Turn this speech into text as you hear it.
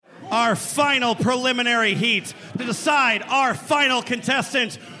our final preliminary heat to decide our final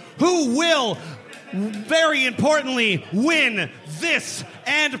contestant who will, very importantly, win this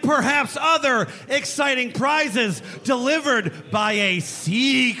and perhaps other exciting prizes delivered by a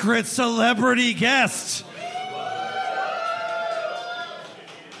secret celebrity guest.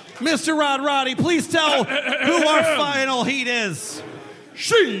 Mr. Rod Roddy, please tell who our final heat is.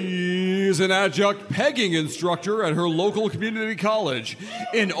 She's an adjunct pegging instructor at her local community college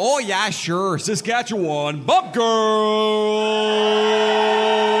in, oh yeah, sure, Saskatchewan. Bump Girl!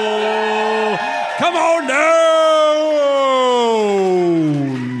 Come on down!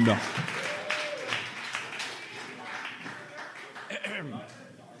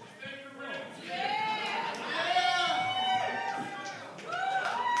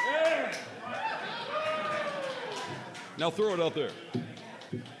 Now throw it out there.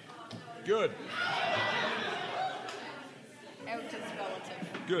 Good. Out is relative.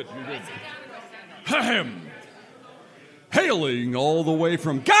 Good, you're good. Ahem. Hailing all the way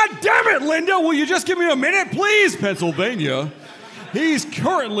from, God damn it, Linda, will you just give me a minute, please, Pennsylvania. He's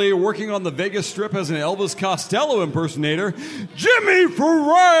currently working on the Vegas Strip as an Elvis Costello impersonator, Jimmy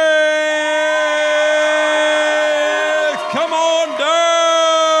Ferrell. Come on down.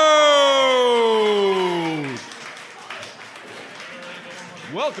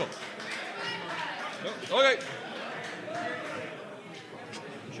 Welcome. Okay.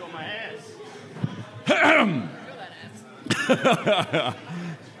 Show my ass.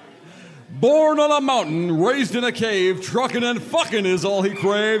 Born on a mountain, raised in a cave, trucking and fucking is all he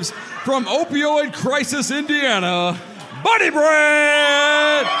craves. From Opioid Crisis, Indiana, Buddy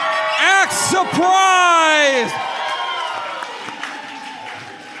Brand! Act surprised!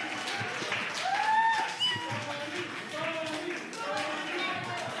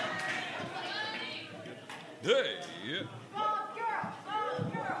 Hey, yeah.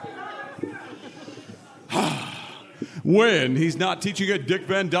 When he's not teaching at Dick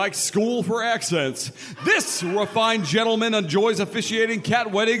Van Dyke's School for Accents, this refined gentleman enjoys officiating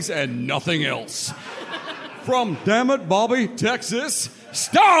cat weddings and nothing else. From Dammit, Bobby, Texas,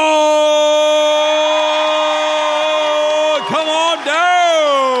 Stone! Come on down!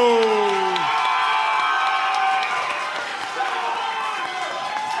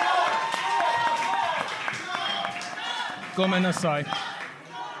 Come aside.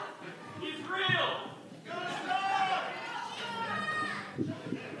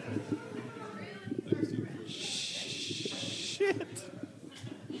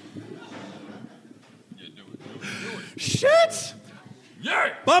 Shit!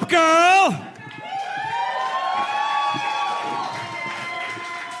 Yeah! Bump Girl!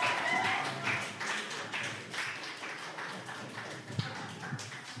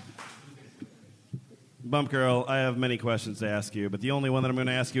 Bump Girl, I have many questions to ask you, but the only one that I'm going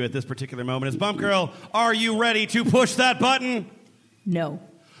to ask you at this particular moment is, Bump Girl, are you ready to push that button? No.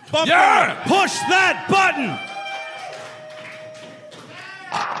 Bump Girl, push that button!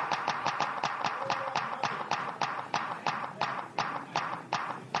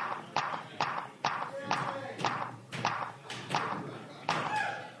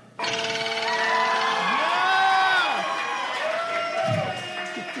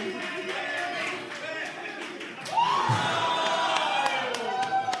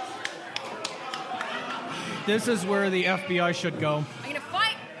 This is where the FBI should go.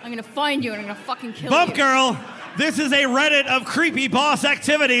 I'm gonna find you and I'm gonna fucking kill Bump you. Girl, this is a Reddit of creepy boss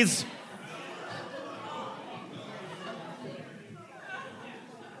activities.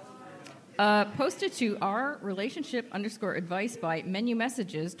 Posted to our relationship _ advice by menu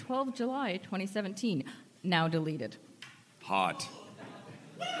messages 12 July 2017. Now deleted. Hot.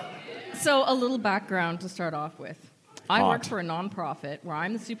 So a little background to start off with. I work for a nonprofit where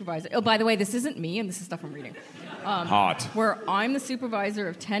I'm the supervisor. Oh, by the way, this isn't me, and this is stuff I'm reading. Hot. Where I'm the supervisor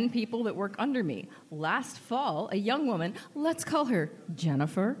of 10 people that work under me. Last fall, a young woman, let's call her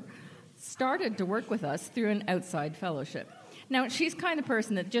Jennifer, started to work with us through an outside fellowship. Now, she's the kind of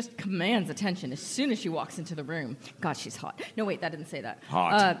person that just commands attention as soon as she walks into the room. God, she's hot. No, wait, that didn't say that.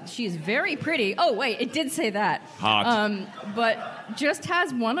 Hot. She's very pretty. Oh, wait, it did say that. Hot. But just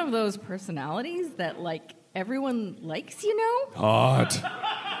has one of those personalities that, like, everyone likes, you know? Hot.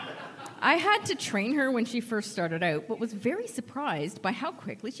 I had to train her when she first started out, but was very surprised by how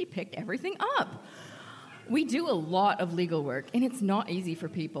quickly she picked everything up. We do a lot of legal work, and it's not easy for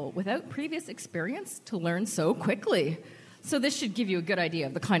people without previous experience to learn so quickly. So this should give you a good idea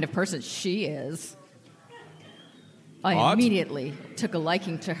of the kind of person she is. I immediately took a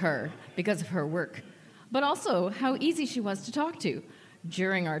liking to her because of her work, but also how easy she was to talk to.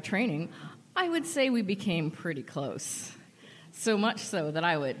 During our training, I would say we became pretty close. So much so that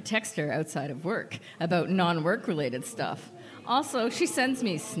I would text her outside of work about non-work related stuff. Also, she sends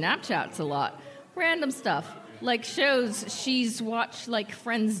me Snapchats a lot. Random stuff, like shows she's watched like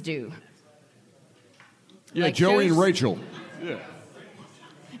Friends do. Yeah, Like Joey shows- and Rachel. Yeah.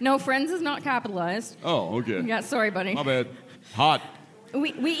 No, Friends is not capitalized. Oh, okay. Yeah, sorry, buddy. My bad. Hot.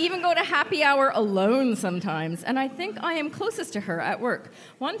 We even go to happy hour alone sometimes, and I think I am closest to her at work.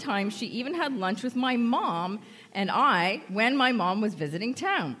 One time, she even had lunch with my mom and I when my mom was visiting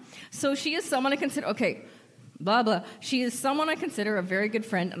town. So she is someone I consider, okay, blah, blah. She is someone I consider a very good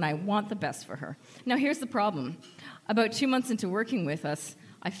friend, and I want the best for her. Now, here's the problem. About 2 months into working with us,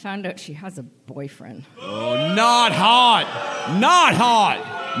 I found out she has a boyfriend. Oh, not hot. Not hot.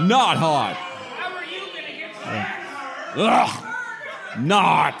 Not hot. How are you going to get stabbed? Ugh.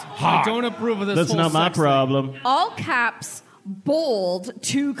 Not hot. I don't approve of this That's whole not my sex thing. problem. All caps, bold,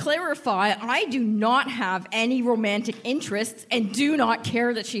 to clarify, I do not have any romantic interests and do not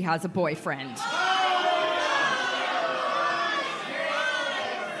care that she has a boyfriend.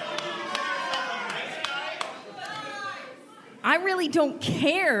 I really don't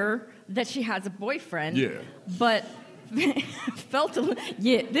care that she has a boyfriend. Yeah. But felt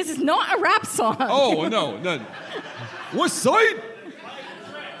this is not a rap song. Oh, no. What site?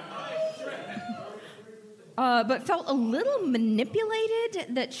 But felt a little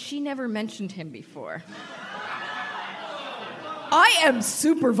manipulated that she never mentioned him before. I am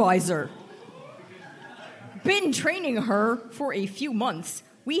supervisor. Been training her for a few months.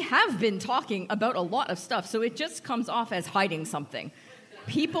 We have been talking about a lot of stuff, so it just comes off as hiding something.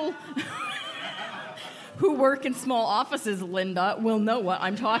 People who work in small offices, Linda, will know what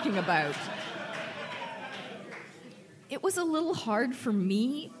I'm talking about. It was a little hard for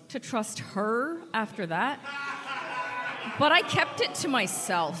me to trust her after that, but I kept it to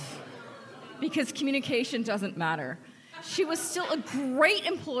myself because communication doesn't matter. She was still a great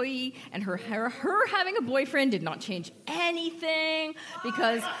employee, and her having a boyfriend did not change anything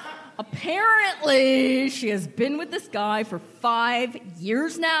because apparently she has been with this guy for 5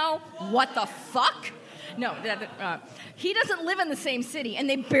 years now. What the fuck? No, he doesn't live in the same city, and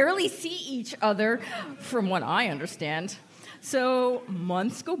they barely see each other, from what I understand. So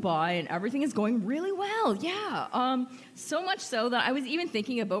months go by, and everything is going really well. Yeah, so much so that I was even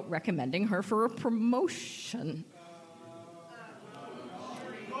thinking about recommending her for a promotion.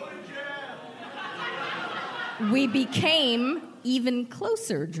 We became even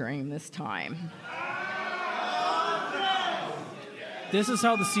closer during this time. This is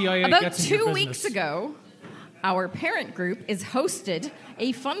how the CIA About gets in your 2 business. weeks ago, our parent group is hosted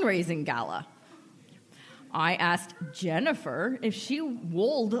a fundraising gala. I asked Jennifer if she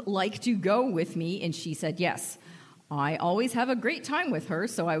would like to go with me, and she said yes. I always have a great time with her,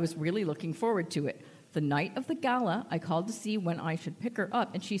 so I was really looking forward to it. The night of the gala, I called to see when I should pick her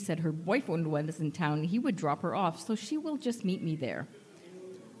up, and she said her boyfriend was in town. He would drop her off, so she will just meet me there.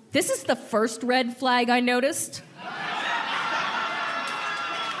 This is the first red flag I noticed.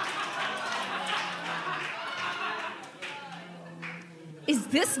 Is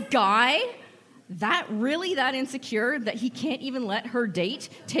this guy that insecure that he can't even let her date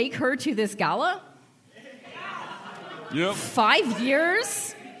take her to this gala? Yep. 5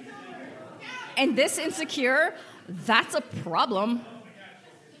 years? And this insecure? That's a problem.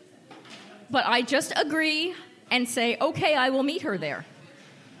 But I just agree and say, okay, I will meet her there.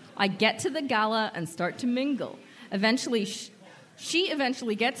 I get to the gala and start to mingle. Eventually, she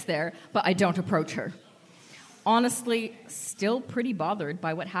eventually gets there, but I don't approach her. Honestly, still pretty bothered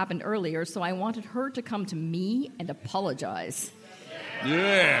by what happened earlier, so I wanted her to come to me and apologize.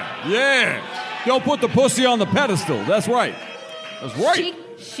 Yeah. Don't put the pussy on the pedestal. That's right. That's right.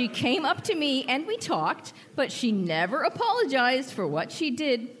 She came up to me and we talked, but she never apologized for what she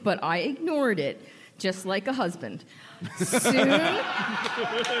did, but I ignored it, just like a husband.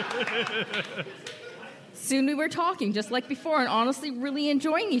 Soon we were talking, just like before, and honestly really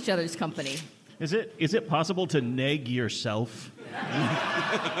enjoying each other's company. Is it possible to neg yourself?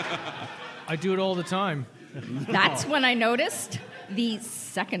 I do it all the time. That's when I noticed the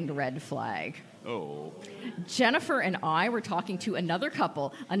second red flag. Oh. Jennifer and I were talking to another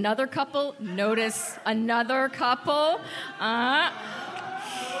couple. Notice another couple.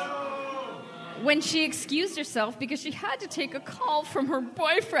 When she excused herself because she had to take a call from her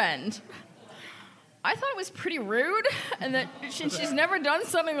boyfriend. I thought it was pretty rude, and that she's never done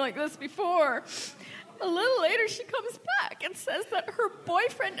something like this before. A little later, she comes back and says that her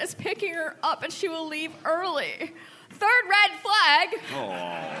boyfriend is picking her up and she will leave early. Third red flag.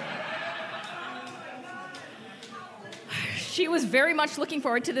 Oh. She was very much looking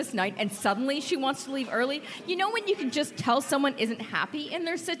forward to this night, and suddenly she wants to leave early. You know when you can just tell someone isn't happy in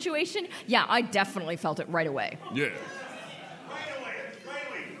their situation? Yeah, I definitely felt it right away. Yeah.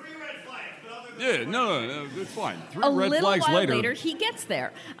 Yeah, no, it's fine. 3 red flags A little while later. later, he gets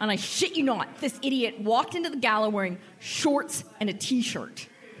there, and I shit you not, this idiot walked into the gala wearing shorts and a T-shirt.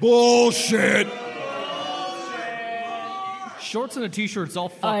 Bullshit. Shorts and a T-shirt's all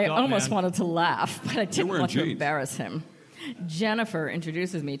fucked I up, almost man. wanted to laugh, but I didn't wearing want to jeans. embarrass him. Jennifer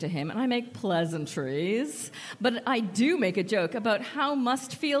introduces me to him, and I make pleasantries, but I do make a joke about how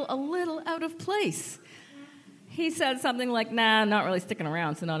must feel a little out of place. He said something like, nah, not really sticking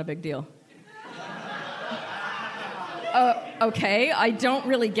around, so not a big deal. Okay, I don't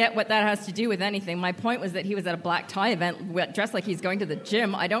really get what that has to do with anything. My point was that he was at a black tie event dressed like he's going to the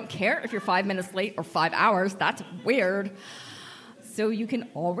gym. I don't care if you're 5 minutes late or 5 hours. That's weird. So you can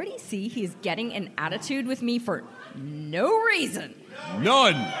already see he's getting an attitude with me for no reason.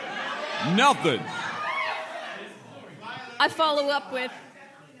 None. Nothing. I follow up with,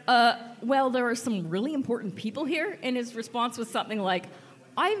 well, there are some really important people here. And his response was something like,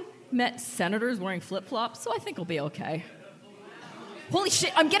 I've met senators wearing flip-flops, so I think we'll be okay. Holy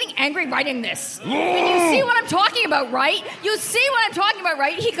shit, I'm getting angry writing this. And you see what I'm talking about, right? You see what I'm talking about,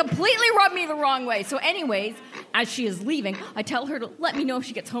 right? He completely rubbed me the wrong way. So anyways, as she is leaving, I tell her to let me know if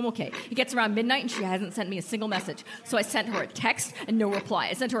she gets home okay. It gets around midnight and she hasn't sent me a single message. So I sent her a text and no reply.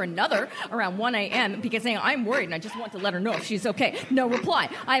 I sent her another around 1 a.m. because saying I'm worried and I just want to let her know if she's okay. No reply.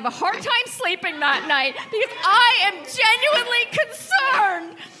 I have a hard time sleeping that night because I am genuinely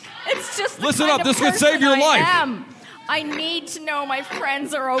concerned. It's just the Listen kind up, of this could save person your I life. am. I need to know my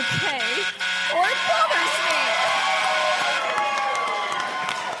friends are okay, or it bothers me.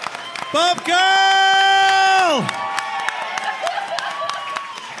 Bump Girl!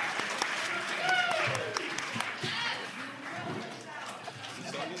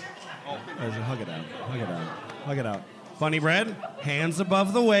 Hug it out. Hug it out. Hug it out. Funny bread, hands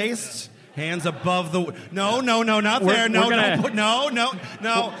above the waist. Hands above the... No, not there. No, we're gonna-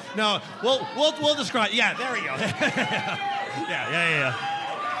 no. We'll describe... Yeah, there we go. Yeah.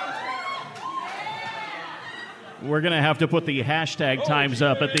 We're going to have to put the hashtag times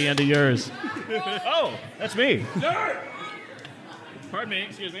up at the end of yours. Oh, that's me. Pardon me,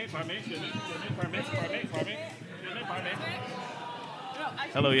 excuse me.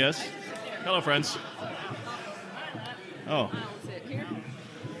 Hello, yes. Hello, friends. Oh.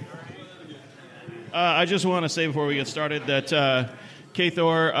 I just want to say before we get started that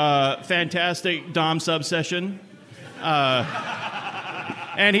K-Thor, fantastic Dom sub session.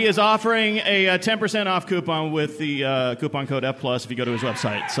 And he is offering a 10% off coupon with the coupon code F+ if you go to his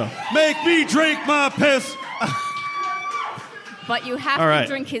website. So Make me drink my piss. But you have All right. to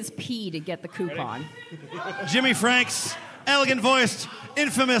drink his pee to get the coupon. Jimmy Franks, elegant-voiced,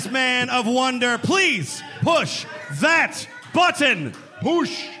 infamous man of wonder. Please push that button.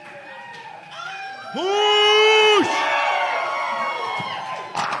 Push.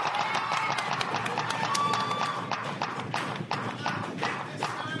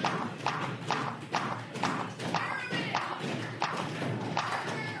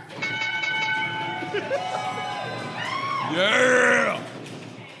 Yeah.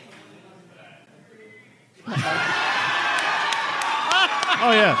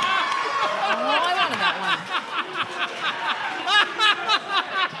 oh yeah. Oh, I wanted that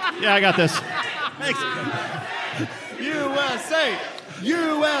Yeah, I got this. USA!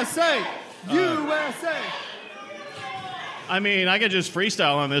 USA! USA! I mean, I could just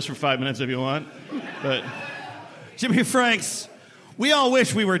freestyle on this for 5 minutes if you want. But Jimmy Franks, we all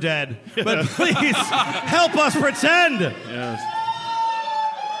wish we were dead, but please help us pretend. yes.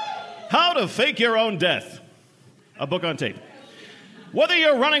 How to Fake Your Own Death. A book on tape. Whether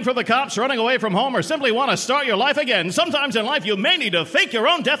you're running from the cops, running away from home, or simply want to start your life again, sometimes in life you may need to fake your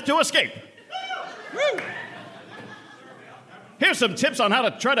own death to escape. Woo! Here's some tips on how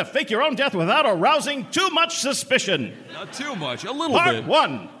to try to fake your own death without arousing too much suspicion. Not too much, a little Part bit.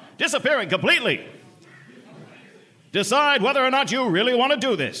 1, disappearing completely. Decide whether or not you really want to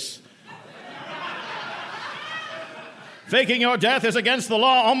do this. Faking your death is against the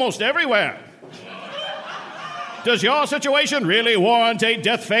law almost everywhere. Does your situation really warrant a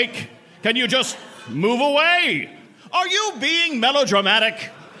death fake? Can you just move away? Are you being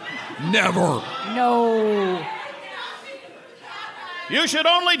melodramatic? Never. one. No. You should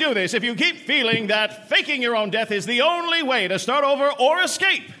only do this if you keep feeling that faking your own death is the only way to start over or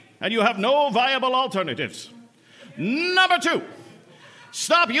escape, and you have no viable alternatives. Number 2,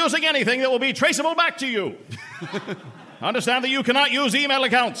 stop using anything that will be traceable back to you. understand that you cannot use email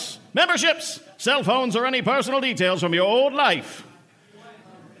accounts, memberships, cell phones, or any personal details from your old life.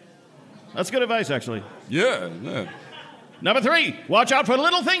 That's good advice, actually. Yeah. Number 3, watch out for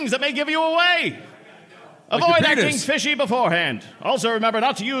little things that may give you away. Avoid acting fishy beforehand. Also, remember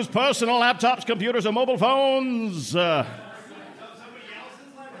not to use personal laptops, computers, or mobile phones.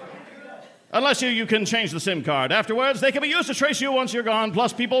 Unless you can change the SIM card. Afterwards, they can be used to trace you once you're gone.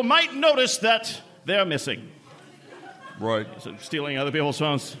 Plus, people might notice that they're missing. Right. So stealing other people's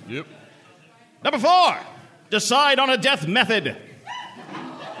phones. Yep. Number 4, decide on a death method.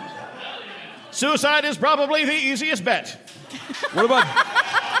 Suicide is probably the easiest bet. What about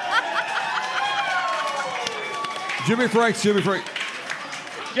Jimmy Frank?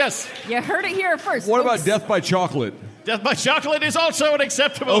 Yes. You heard it here first. What folks. about death by chocolate? Death by chocolate is also an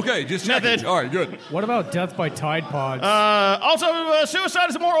acceptable Okay, just method. checking. All right, good. What about death by Tide Pods? Also, suicide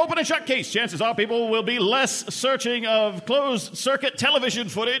is a more open and shut case. Chances are people will be less searching of closed-circuit television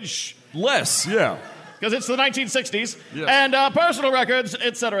footage. Less, yeah. Because it's the 1960s. Yes. And personal records,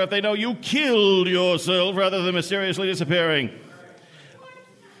 etc., if they know you killed yourself rather than mysteriously disappearing.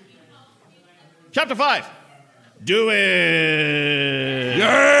 Chapter 5. Do it.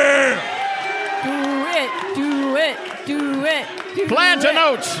 Yeah! Do it. Plant a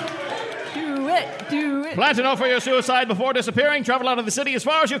note. Do it. Plant a note for your suicide before disappearing. Travel out of the city as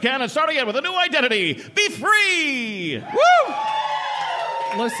far as you can and start again with a new identity. Be free. Woo!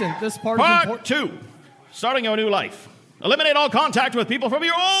 Listen, this part is Part important. 2. Starting your new life. Eliminate all contact with people from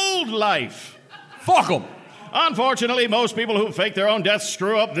your old life. Fuck them. Unfortunately, most people who fake their own death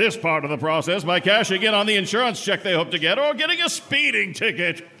screw up this part of the process by cashing in on the insurance check they hope to get or getting a speeding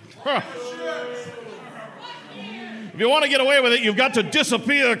ticket. If you want to get away with it, you've got to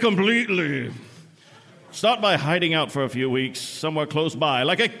disappear completely. Start by hiding out for a few weeks somewhere close by,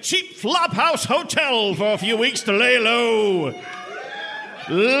 like a cheap flophouse hotel for a few weeks to lay low.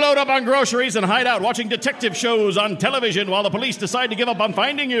 Load up on groceries and hide out watching detective shows on television while the police decide to give up on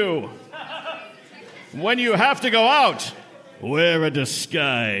finding you. When you have to go out, wear a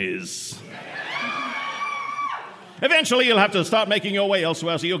disguise. Eventually, you'll have to start making your way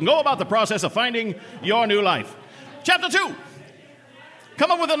elsewhere so you can go about the process of finding your new life. Chapter 2.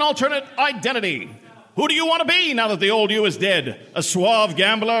 Come up with an alternate identity. Who do you want to be now that the old you is dead? A suave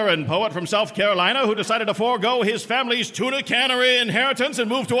gambler and poet from South Carolina who decided to forego his family's tuna cannery inheritance and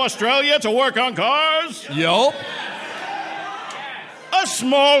move to Australia to work on cars? Yup. A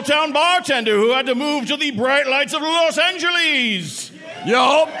small-town bartender who had to move to the bright lights of Los Angeles?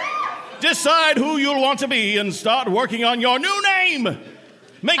 Yup. Decide who you'll want to be and start working on your new name.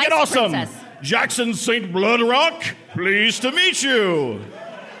 Make it Ice awesome. Princess. Jackson St. Bloodrock, pleased to meet you.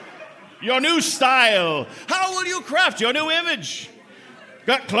 Your new style. How will you craft your new image?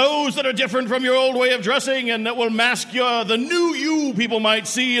 Got clothes that are different from your old way of dressing and that will mask the new you people might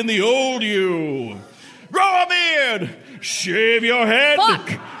see in the old you. Grow a beard. Shave your head. Fuck.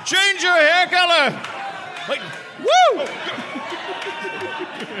 Change your hair color. Like, woo!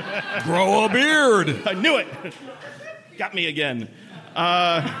 Grow a beard. I knew it. Got me again.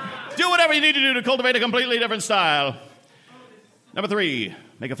 Do whatever you need to do to cultivate a completely different style. Number 3,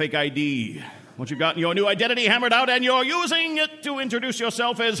 make a fake ID. Once you've gotten your new identity hammered out and you're using it to introduce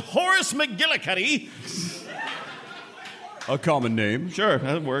yourself as Horace McGillicuddy. A common name. Sure,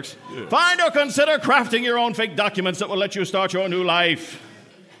 that works. Yeah. Find or consider crafting your own fake documents that will let you start your new life.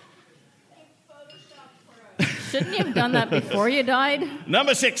 Shouldn't you have done that before you died?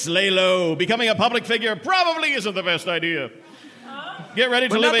 Number 6, lay low. Becoming a public figure probably isn't the best idea. Get ready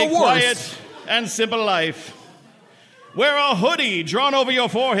to live a quiet and simple life. Wear a hoodie drawn over your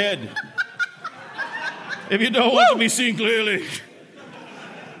forehead if you don't want to be seen clearly.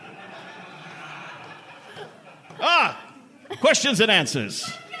 Questions and answers.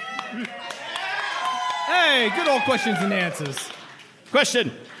 Hey, good old questions and answers.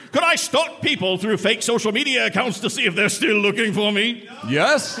 Question. Could I stalk people through fake social media accounts to see if they're still looking for me?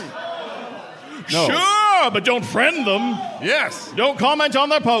 Yes. No. Sure, but don't friend them. Yes. Don't comment on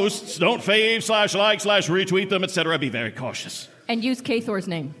their posts. Don't fave, /like, /retweet them, etc. Be very cautious. And use K-Thor's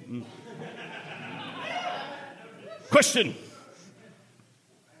name. Question.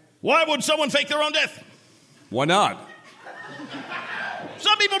 Why would someone fake their own death? Why not?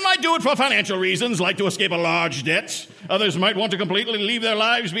 Some people might do it for financial reasons, like to escape a large debt. Others might want to completely leave their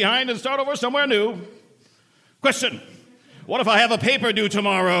lives behind and start over somewhere new. Question. What if I have a paper due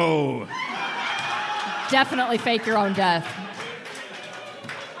tomorrow? Definitely fake your own death.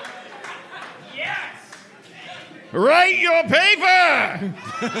 Write your paper!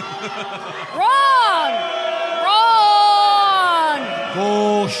 Wrong!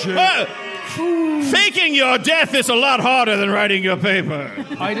 Bullshit. Faking your death is a lot harder than writing your paper.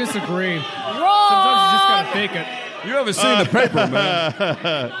 I disagree. Wrong. Sometimes you just gotta fake it. You haven't seen the paper,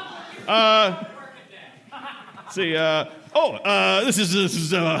 man. See, this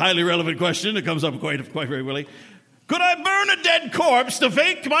is a highly relevant question. It comes up quite frequently. Could I burn a dead corpse to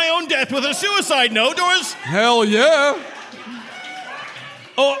fake my own death with a suicide note, Hell yeah.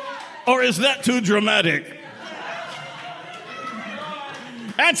 or is that too dramatic?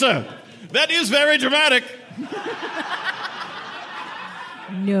 Answer. That is very dramatic.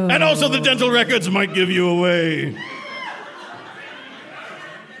 No. And also the dental records might give you away.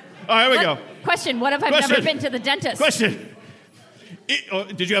 All right, here we go. Question, what if I've Question. never been to the dentist? Question.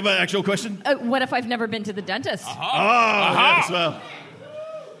 Did you have an actual question? What if I've never been to the dentist? Yes, well,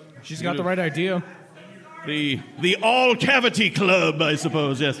 She's got the right idea. the all-cavity club, I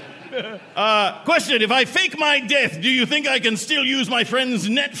suppose, yes. Question, if I fake my death, do you think I can still use my friend's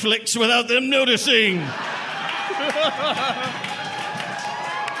Netflix without them noticing?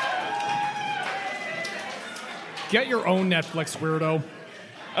 Get your own Netflix, weirdo.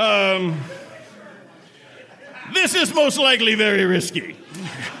 This is most likely very risky.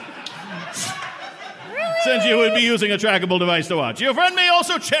 Since you would be using a trackable device to watch. Your friend may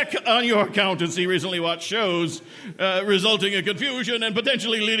also check on your account and see recently watched shows, resulting in confusion and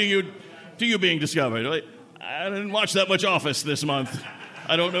potentially leading to you being discovered. Like, I didn't watch that much Office this month.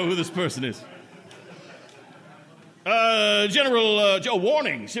 I don't know who this person is. General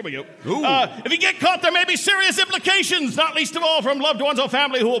warnings. Here we go. If you get caught, there may be serious implications, not least of all from loved ones or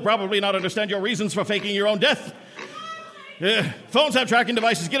family who will probably not understand your reasons for faking your own death. Phones have tracking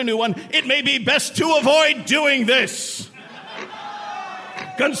devices. Get a new one. It may be best to avoid doing this.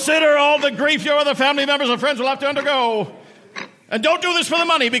 Consider all the grief your other family members or friends will have to undergo. And don't do this for the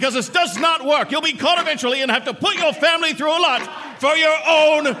money, because this does not work. You'll be caught eventually and have to put your family through a lot for your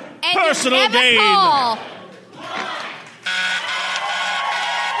own personal gain. Call.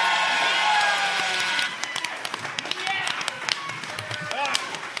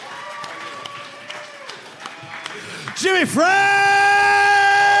 Jimmy Franks!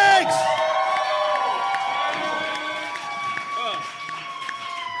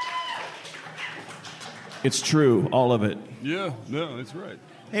 It's true, all of it. Yeah, no, that's right.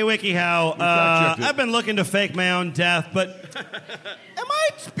 Hey, wikiHow, fact-checked it. I've been looking to fake my own death, but am I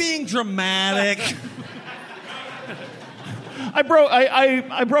being dramatic? I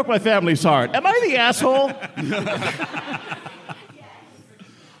broke my family's heart. Am I the asshole?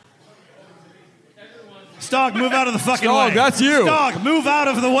 Stog, move out of the fucking way. Stog, that's you. Stog, move out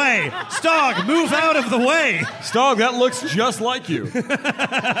of the way. Stog, move out of the way. Stog, that looks just like you. That's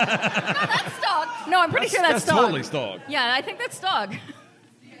Stog. No, I'm pretty sure that's Stog. Totally Stog. Yeah, I think that's Stog.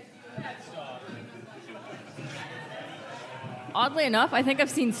 Oddly enough, I think I've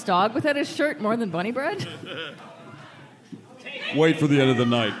seen Stog without his shirt more than Bunny Bread. Wait for the end of the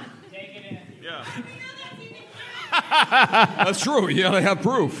night. Yeah. That's true. You gotta have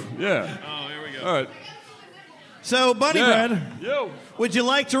proof. Yeah. Oh, here we go. All right. So, Bunny Yeah. Bread, Yo. would you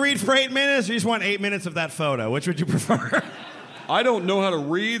like to read for 8 minutes, or you just want 8 minutes of that photo? Which would you prefer? I don't know how to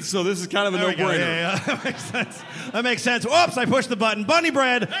read, so this is kind of a There we go. no-brainer. Yeah, that makes sense. That makes sense. Whoops, I pushed the button. Bunny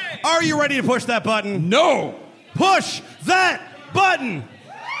Bread, are you ready to push that button? No. Push that button!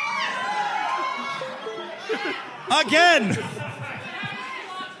 Again!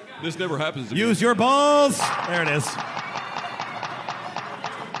 This never happens to me. Use your balls. There it is.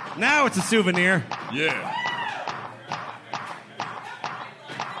 Now it's a souvenir. Yeah.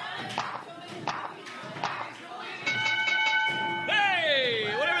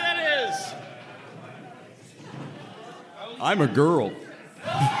 Hey, whatever that is. I'm a girl.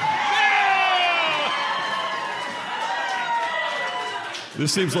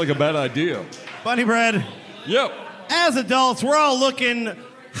 This seems like a bad idea. Bunny Bread, Yep. as adults, we're all looking,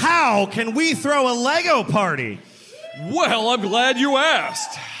 how can we throw a Lego party? Well, I'm glad you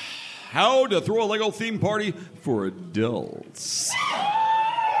asked. How to throw a Lego theme party for adults.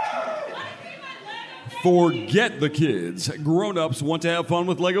 Forget the kids. Grown-ups want to have fun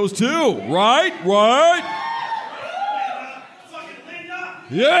with Legos too, right? Right?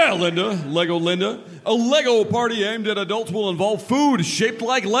 Yeah, Linda. Lego Linda. A Lego party aimed at adults will involve food shaped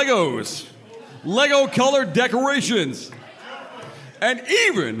like Legos, Lego-colored decorations, and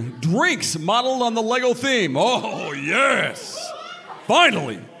even drinks modeled on the Lego theme. Oh, yes!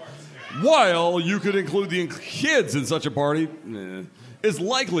 Finally! While you could include the kids in such a party, it's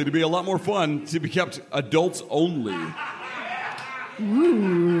likely to be a lot more fun to be kept adults only.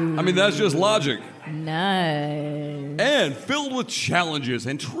 Ooh. I mean, that's just logic. Nice. And filled with challenges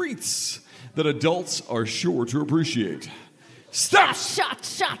and treats that adults are sure to appreciate. Stop!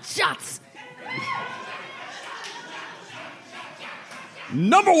 Shots.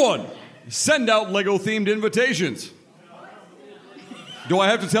 Number 1, send out Lego-themed invitations. Do I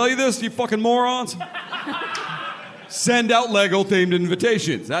have to tell you this, you fucking morons? Send out Lego-themed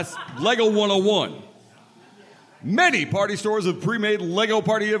invitations. That's Lego 101. Many party stores have pre-made Lego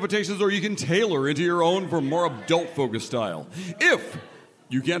party invitations, or you can tailor into your own for more adult-focused style. If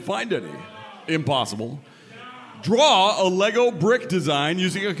you can't find any, impossible, draw a Lego brick design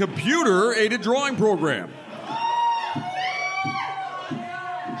using a computer-aided drawing program.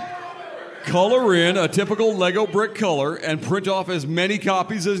 Color in a typical Lego brick color and print off as many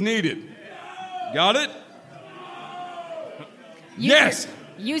copies as needed. Got it? Yes!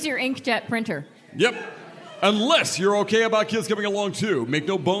 Use your inkjet printer. Yep. Unless you're okay about kids coming along too. Make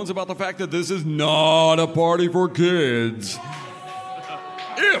no bones about the fact that this is not a party for kids.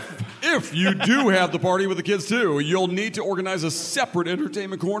 If you do have the party with the kids too, you'll need to organize a separate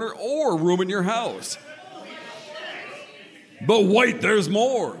entertainment corner or room in your house. But wait, there's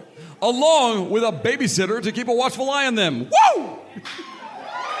more. Along with a babysitter to keep a watchful eye on them. Woo!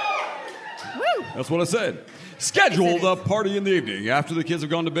 Woo! That's what I said. Schedule the party in the evening after the kids have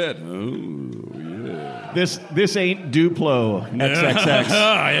gone to bed. Oh, yeah. This ain't Duplo,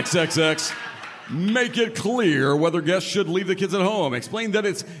 XXX. XXX. Make it clear whether guests should leave the kids at home. Explain that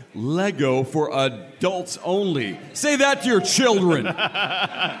it's Lego for adults only. Say that to your children.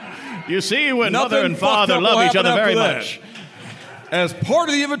 You see, when Nothing mother and father fucked up will love each happen other very after that. much. As part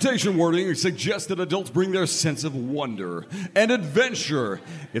of the invitation wording, it suggests that adults bring their sense of wonder and adventure.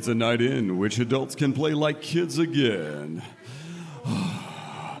 It's a night in which adults can play like kids again.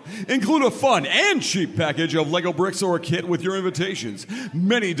 Include a fun and cheap package of Lego bricks or a kit with your invitations.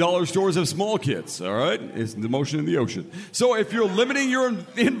 Many dollar stores have small kits, all right? It's the motion in the ocean. So if you're limiting your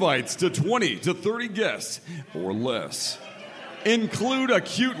invites to 20 to 30 guests or less, include a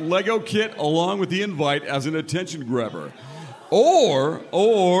cute Lego kit along with the invite as an attention grabber. Or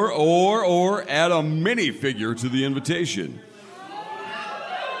add a minifigure to the invitation.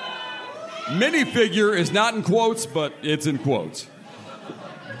 Minifigure is not in quotes, but it's in quotes.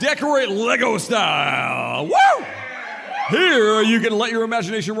 Decorate Lego style. Woo! Here you can let your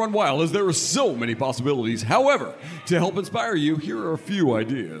imagination run wild, as there are so many possibilities. However, to help inspire you, here are a few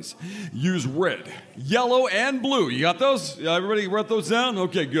ideas. Use red, yellow, and blue. You got those? Everybody wrote those down?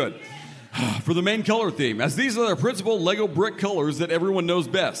 Okay, good. For the main color theme, as these are the principal Lego brick colors that everyone knows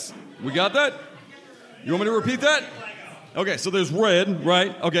best. We got that? You want me to repeat that? Okay, so there's red,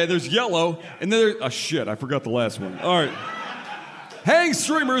 right? Okay, there's yellow, and then there's... Oh, shit, I forgot the last one. All right. Hang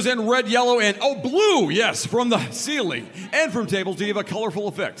streamers in red, yellow, and... Oh, blue, yes, from the ceiling and from tables to give a colorful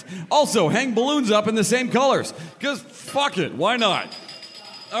effect. Also, hang balloons up in the same colors, because fuck it, why not?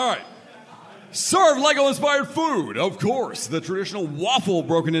 All right. Serve Lego-inspired food, of course. The traditional waffle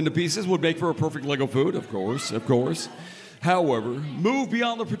broken into pieces would make for a perfect Lego food, of course. However, move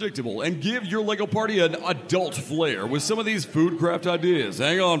beyond the predictable and give your Lego party an adult flair with some of these food craft ideas.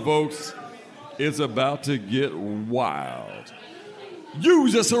 Hang on, folks. It's about to get wild.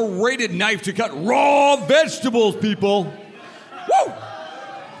 Use a serrated knife to cut raw vegetables, people. Woo!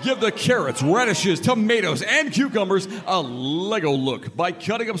 Give the carrots, radishes, tomatoes, and cucumbers a Lego look by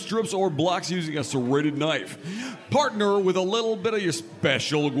cutting up strips or blocks using a serrated knife. Partner with a little bit of your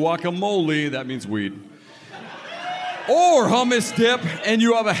special guacamole, that means weed, or hummus dip, and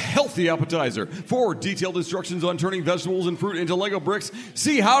you have a healthy appetizer. For detailed instructions on turning vegetables and fruit into Lego bricks,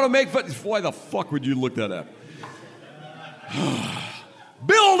 see how to make... Why the fuck would you look that up?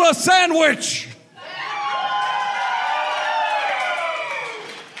 Build a sandwich!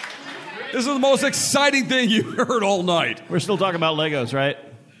 This is the most exciting thing you've heard all night. We're still talking about Legos, right?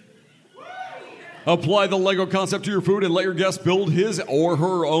 Apply the Lego concept to your food and let your guest build his or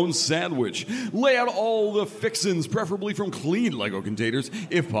her own sandwich. Lay out all the fixins, preferably from clean Lego containers,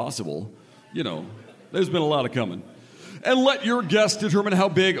 if possible. You know, there's been a lot of coming. And let your guests determine how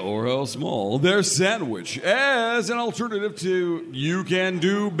big or how small their sandwich. As an alternative to you can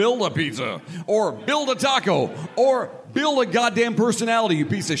do build a pizza, or build a taco, or build a goddamn personality, you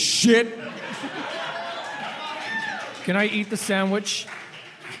piece of shit. Can I eat the sandwich?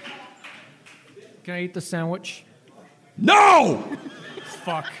 Can I eat the sandwich? No!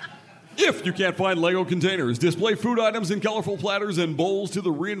 Fuck. If you can't find Lego containers, display food items in colorful platters and bowls to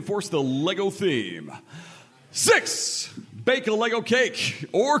reinforce the Lego theme. 6, bake a Lego cake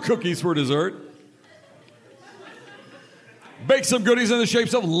or cookies for dessert. Bake some goodies in the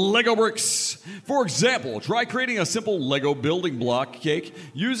shapes of Lego bricks. For example, try creating a simple Lego building block cake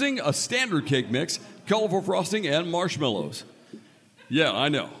using a standard cake mix, colorful frosting, and marshmallows. Yeah, I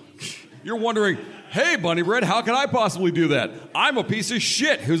know. You're wondering, hey, Bunny Bread, how can I possibly do that? I'm a piece of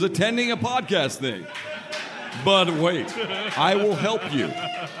shit who's attending a podcast thing. But wait, I will help you.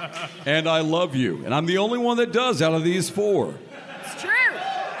 And I love you. And I'm the only one that does out of these 4. It's true.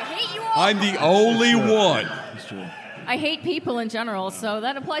 I hate you all. I'm the only one. It's true. I hate people in general, so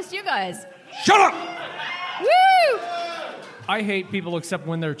that applies to you guys. Shut up! Woo! I hate people except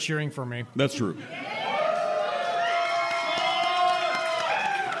when they're cheering for me. That's true.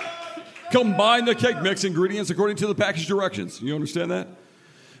 Combine the cake mix ingredients according to the package directions. You understand that?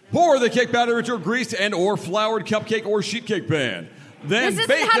 Pour the cake batter into a greased and or floured cupcake or sheet cake pan. Then This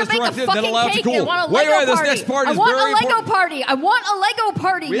bake isn't how as to make a directed, then fucking allow it to cake. cool. I want a Wait, Lego this party. next part I is want very a Lego important. party. I want a Lego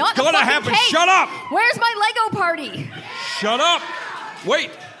party, It's not a gonna fucking happen. cake. Shut up. Where's my Lego party? Shut up!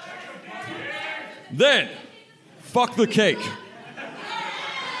 Wait. Then, fuck the cake.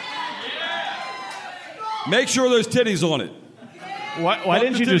 Make sure there's titties on it. Why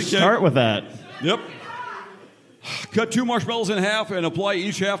didn't you just start with that? Yep. Cut 2 marshmallows in half and apply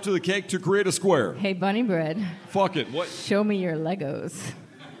each half to the cake to create a square. Hey, Bunny Bread, Fuck it. What? show me your Legos.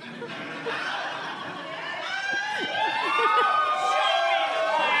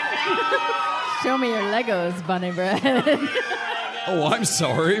 Show me your Legos, Bunny Bread. Oh, I'm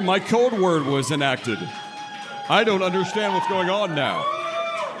sorry. My code word was enacted. I don't understand what's going on now.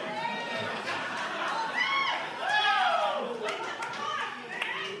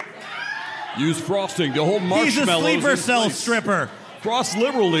 Use frosting to hold He's a marshmallows sleeper in cell place. stripper. Frost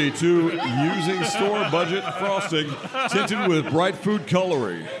liberally to using store budget frosting tinted with bright food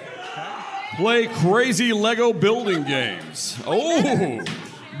coloring. Play crazy Lego building games. Oh,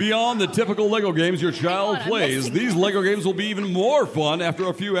 beyond the typical Lego games your child on, I'm plays, missing these Lego games will be even more fun after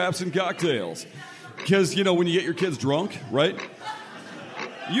a few absent cocktails. Because, you know, when you get your kids drunk, right?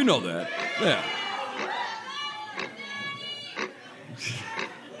 You know that. Yeah.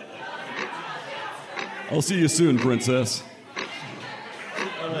 I'll see you soon, princess.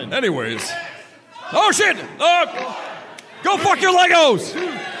 Anyways. Oh, shit! Go fuck your Legos!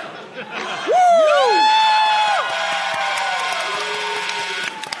 Woo!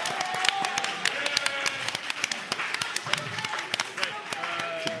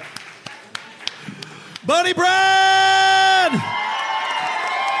 Bunny Bread!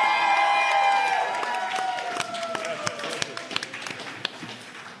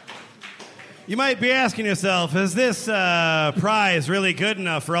 You might be asking yourself, is this prize really good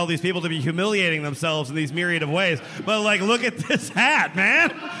enough for all these people to be humiliating themselves in these myriad of ways? But, like, look at this hat,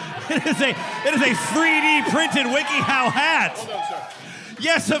 man. It is a 3D printed wikiHow hat.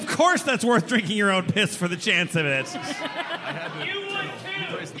 Yes, of course that's worth drinking your own piss for the chance of it.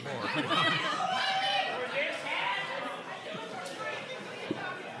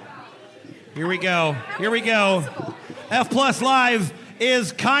 Here we go. Here we go. F Plus Live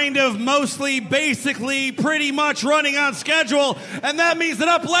is kind of mostly, basically, pretty much running on schedule. And that means that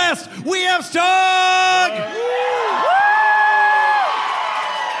up last, we have Stog!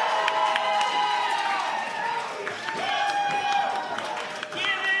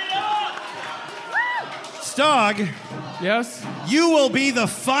 Stog, Yes? you will be the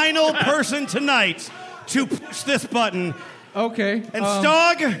final person tonight to push this button. Okay. And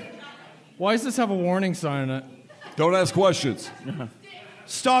Stog, Why does this have a warning sign on it? Don't ask questions.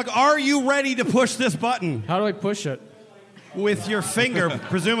 Stog, are you ready to push this button? How do I push it? With your finger,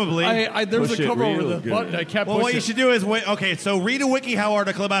 presumably. There was Push a it cover over real the good. button. I can't Well, push what it. you should do is wait. Okay, so read a WikiHow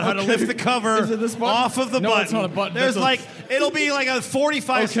article about how to Okay. lift the cover Is it this button? off of the No, button. it's not a button. There's That's a- like it'll be like a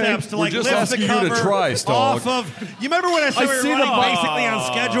 45 Okay. steps to We're like just lift the asking you to cover try, Stog. off of. You remember when I said we I were see the running button. basically on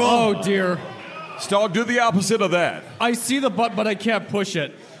schedule? Oh, dear. Stog, do the opposite of that. I see the button, but I can't push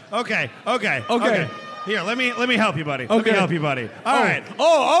it. Okay. Okay. Here, let me help you, buddy. Let me Okay. help you, buddy. All right.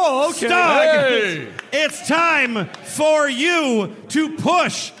 Okay. Stog, Hey! it's time for you to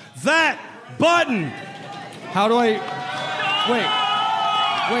push that button. How do I...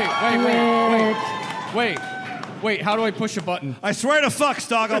 Wait, how do I push a button? I swear to fuck,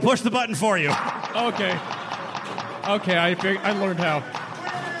 Stog, I'll push the button for you. Okay, I learned how.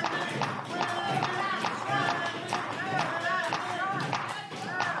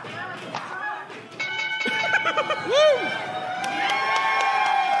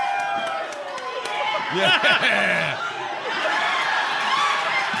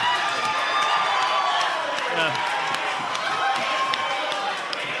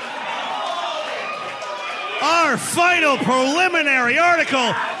 Our final preliminary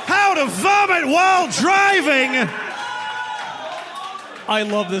article, How to Vomit While Driving. I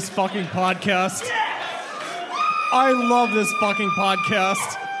love this fucking podcast. I love this fucking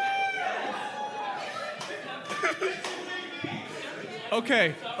podcast.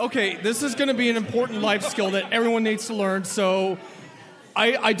 Okay, this is going to be an important life skill that everyone needs to learn, so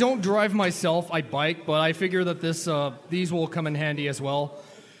I don't drive myself, I bike, but I figure that these will come in handy as well.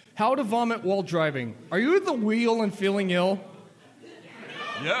 How to vomit while driving. Are you at the wheel and feeling ill?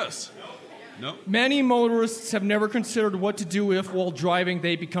 Yes. No. Many motorists have never considered what to do if, while driving,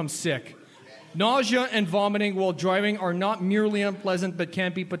 they become sick. Nausea and vomiting while driving are not merely unpleasant, but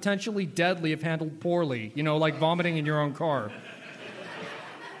can be potentially deadly if handled poorly. You know, like vomiting in your own car.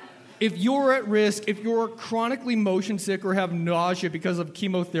 If you're at risk, if you're chronically motion sick or have nausea because of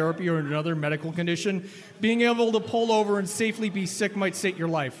chemotherapy or another medical condition, being able to pull over and safely be sick might save your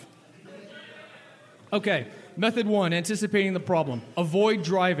life. Okay, method 1, anticipating the problem. Avoid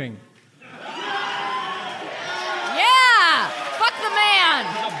driving. Yeah! Fuck the man!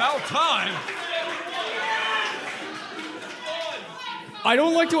 About time. I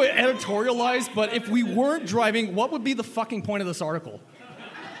don't like to editorialize, but if we weren't driving, what would be the fucking point of this article?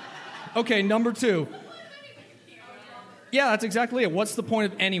 Okay, number 2. Yeah, that's exactly it. What's the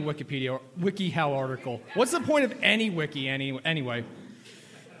point of any wikiHow article? What's the point of any wiki anyway?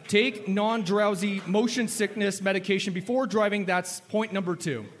 Take non-drowsy motion sickness medication before driving. That's point number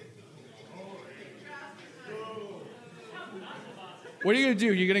 2. What are you going to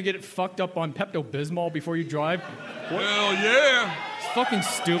do? You're going to get fucked up on Pepto-Bismol before you drive? Well, yeah. It's fucking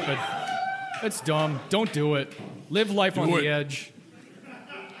stupid. It's dumb. Don't do it. Live life on the edge.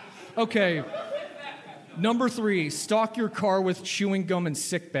 Okay. Number 3, stock your car with chewing gum and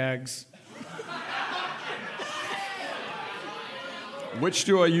sick bags. Which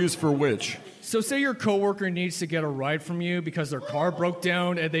do I use for which? So say your coworker needs to get a ride from you because their car broke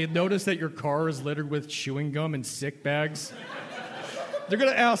down and they notice that your car is littered with chewing gum and sick bags. They're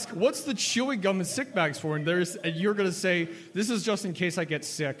going to ask, what's the chewing gum and sick bags for? And you're going to say, this is just in case I get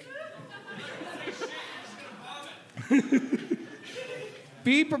sick.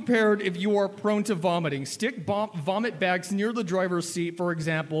 Be prepared if you are prone to vomiting. Stick vomit bags near the driver's seat, for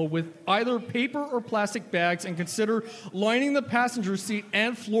example, with either paper or plastic bags, and consider lining the passenger seat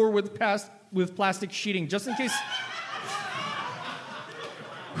and floor with plastic sheeting, just in case.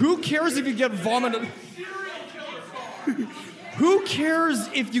 Who cares if you get vomit? Who cares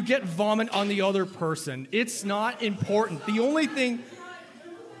if you get vomit on the other person? It's not important. The only thing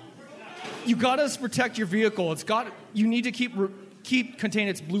you gotta protect your vehicle. You need to contain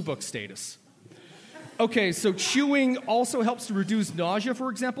its blue book status. Okay, so chewing also helps to reduce nausea, for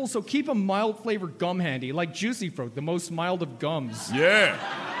example, so keep a mild flavored gum handy, like Juicy Fruit, the most mild of gums. Yeah.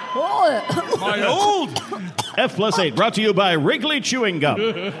 My old F+8 brought to you by Wrigley Chewing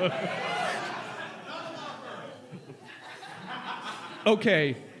Gum.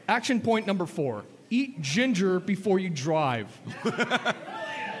 Okay, action point number 4. Eat ginger before you drive.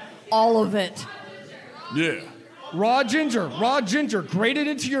 All of it. Yeah. Raw ginger. Grate it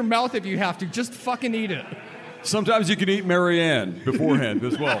into your mouth if you have to. Just fucking eat it. Sometimes you can eat Marianne beforehand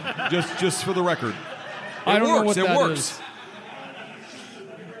as well, just for the record. I don't know what that works. is.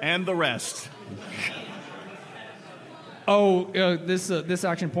 And the rest. This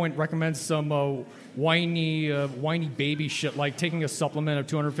action point recommends some whiny baby shit like taking a supplement of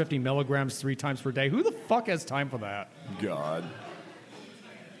 250 milligrams 3 times per day. Who the fuck has time for that? God.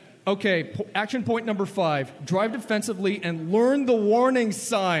 Okay, action point number 5. Drive defensively and learn the warning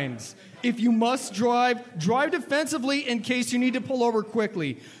signs. If you must drive defensively in case you need to pull over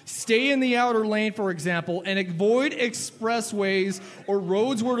quickly. Stay in the outer lane, for example, and avoid expressways or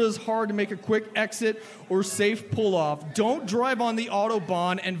roads where it is hard to make a quick exit or safe pull-off. Don't drive on the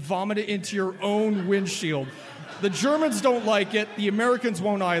Autobahn and vomit it into your own windshield. The Germans don't like it. The Americans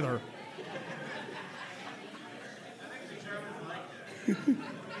won't either.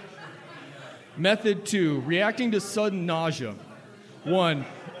 Method 2, reacting to sudden nausea. 1,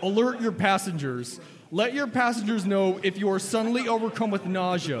 alert your passengers. Let your passengers know if you are suddenly overcome with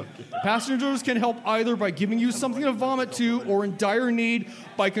nausea. Passengers can help either by giving you something to vomit to or in dire need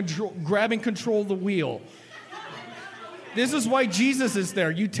by grabbing control of the wheel. This is why Jesus is there.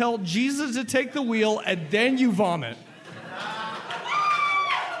 You tell Jesus to take the wheel and then you vomit.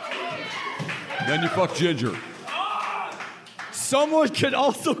 Then you fuck Ginger. Someone can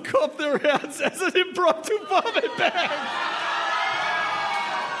also cup their hands as an impromptu vomit bag.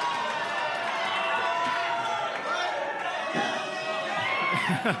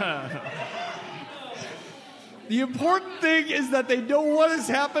 The important thing is that they know what is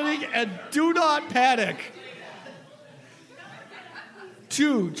happening and do not panic.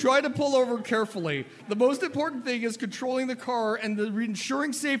 2, try to pull over carefully. The most important thing is controlling the car and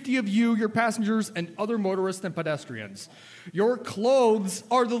ensuring safety of you, your passengers, and other motorists and pedestrians. Your clothes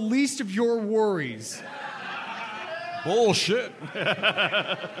are the least of your worries. Bullshit.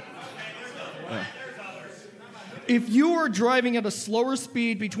 If you are driving at a slower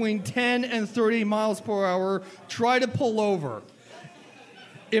speed between 10 and 30 miles per hour, try to pull over.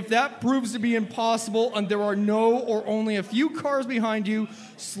 If that proves to be impossible and there are no or only a few cars behind you,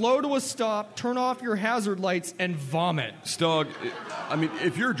 slow to a stop, turn off your hazard lights, and vomit. Stug, I mean,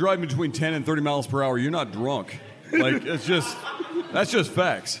 if you're driving between 10 and 30 miles per hour, you're not drunk. Like, that's just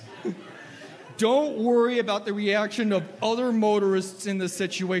facts. Don't worry about the reaction of other motorists in this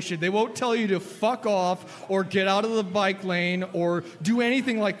situation. They won't tell you to fuck off or get out of the bike lane or do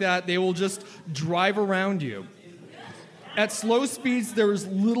anything like that. They will just drive around you. At slow speeds, there is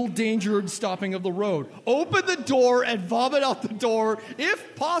little danger in stopping of the road. Open the door and vomit out the door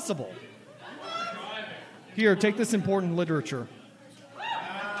if possible. Here, take this important literature.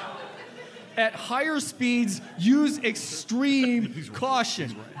 At higher speeds, use extreme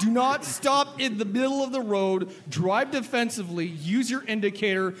caution. Do not stop in the middle of the road. Drive defensively. Use your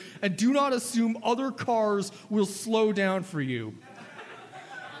indicator. And do not assume other cars will slow down for you.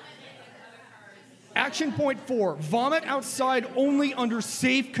 Action point 4. Vomit outside only under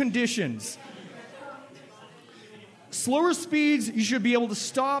safe conditions. Slower speeds, you should be able to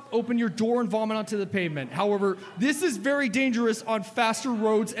stop, open your door, and vomit onto the pavement. However, this is very dangerous on faster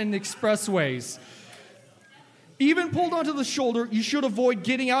roads and expressways. Even pulled onto the shoulder, you should avoid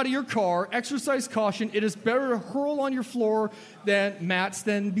getting out of your car. Exercise caution. It is better to hurl on your floor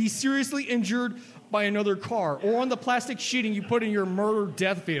than be seriously injured by another car or on the plastic sheeting you put in your murder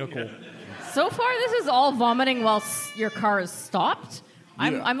death vehicle. So far, this is all vomiting while your car is stopped.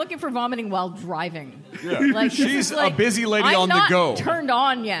 Yeah. I'm looking for vomiting while driving. Yeah. Like, She's like, a busy lady I'm on the go. not turned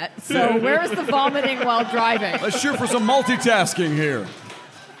on yet, so where's the vomiting while driving? Let's shoot for some multitasking here.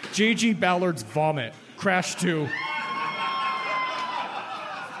 J.G. Ballard's Vomit. Crash 2.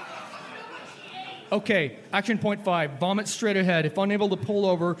 Okay, action point 5. Vomit straight ahead. If unable to pull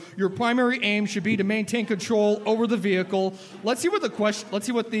over, your primary aim should be to maintain control over the vehicle. Let's see what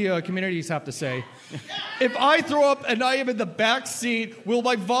the communities have to say. If I throw up and I am in the back seat, will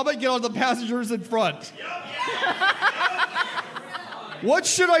my vomit get on the passengers in front? What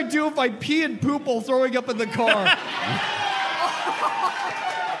should I do if I pee and poop while throwing up in the car?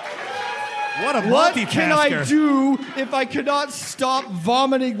 What a What multitasker. can I do if I cannot stop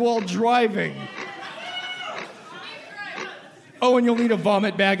vomiting while driving? Oh, and you'll need a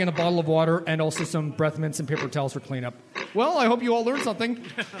vomit bag and a bottle of water and also some breath mints and paper towels for cleanup. Well, I hope you all learned something.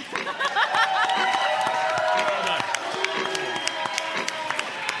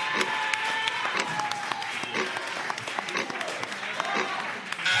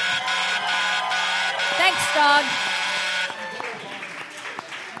 Thanks, dog.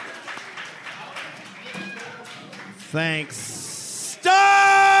 Thanks,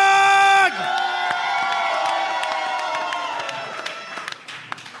 Doug!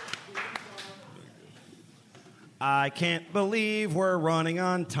 I can't believe we're running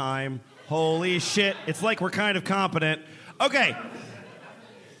on time. Holy shit. It's like we're kind of competent. Okay.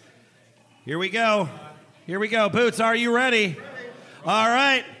 Here we go. Here we go. Boots, are you ready? All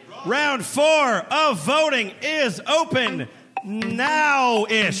right. Round 4 of voting is open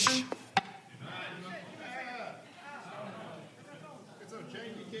now-ish.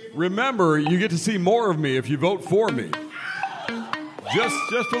 Remember, you get to see more of me if you vote for me. Just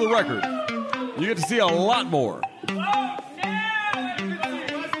for the record. You get to see a lot more.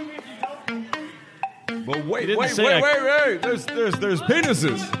 But wait. There's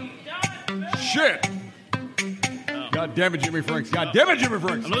penises. Shit. God damn it, Jimmy Franks. God damn it, Jimmy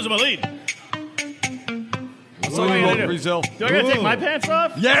Franks. I'm losing my lead. That's all you vote for yourself. Do I gotta take my pants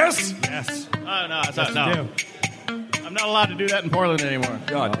off? Yes. Yes. Oh, no, no. I'm not allowed to do that in Portland anymore.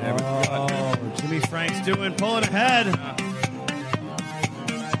 God damn it. Oh, Jimmy Frank's pulling ahead.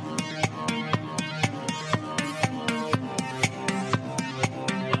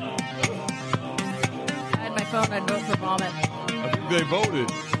 I had my phone, I'd vote for vomit. I think they voted.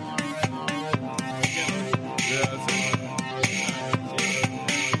 Yeah, that's it.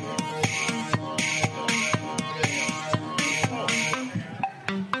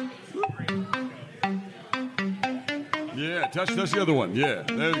 Yeah, touch the other one. Yeah,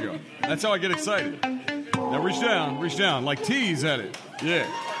 there you go. That's how I get excited. Now reach down, like tease at it. Yeah.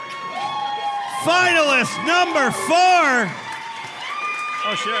 Finalist number 4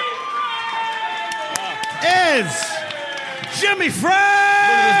 Oh, shit. is Jimmy Look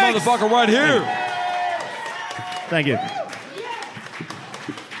at Franks! this motherfucker right here. Thank you.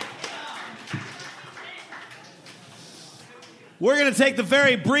 We're going to take the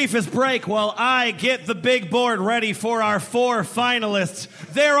very briefest break while I get the big board ready for our 4 finalists.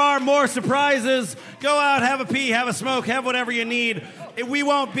 There are more surprises. Go out, have a pee, have a smoke, have whatever you need. We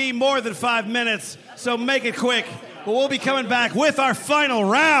won't be more than 5 minutes, so make it quick. But we'll be coming back with our final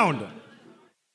round.